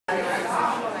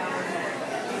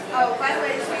Oh, by the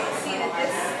way, just want you to see that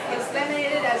this is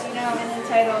laminated, as you know, and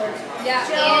entitled. Yeah,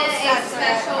 and a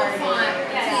special font.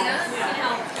 Yeah.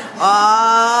 Okay.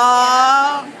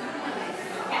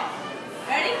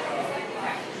 Ready?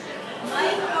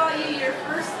 Mike bought you your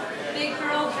first big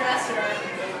girl dresser.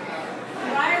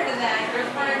 Prior to that, your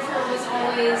furniture was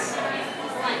always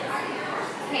blank.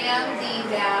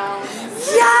 Hand-me-downs.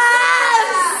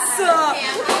 Yes!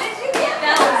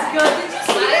 That was good. Did you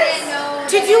see I this? didn't know.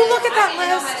 Did you look at that I didn't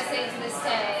know how list? to say it to this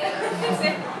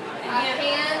day.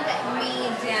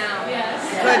 Hand-me-down. Yes.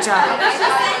 Good job.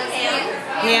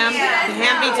 Hand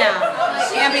Hand me down.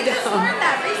 Hand me down.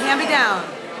 Hand me down.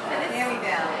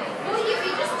 Well, if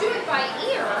you just do it by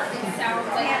ear, it sounds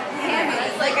like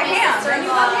It's like a ham. Right?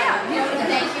 You love ham. You know, the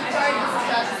thank you card. This is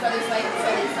Josh's brother's wife.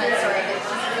 It's my story, but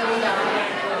she's really young.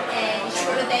 And she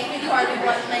wrote a thank you card. We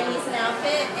bought my niece an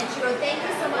outfit, and she wrote, "Thank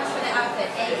you so much for the outfit."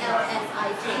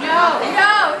 ALFIT. No.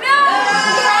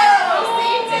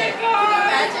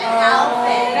 Imagine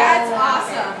outfit. That's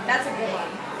awesome. That's a good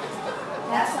one.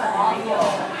 That's awful.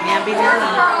 Hand me down.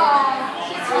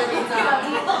 She's really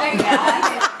dumb. There you go.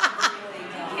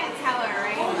 You can't tell her,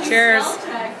 right? Cheers.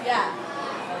 Spell check. Yeah.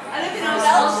 I don't even know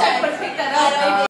spell check, but pick that up.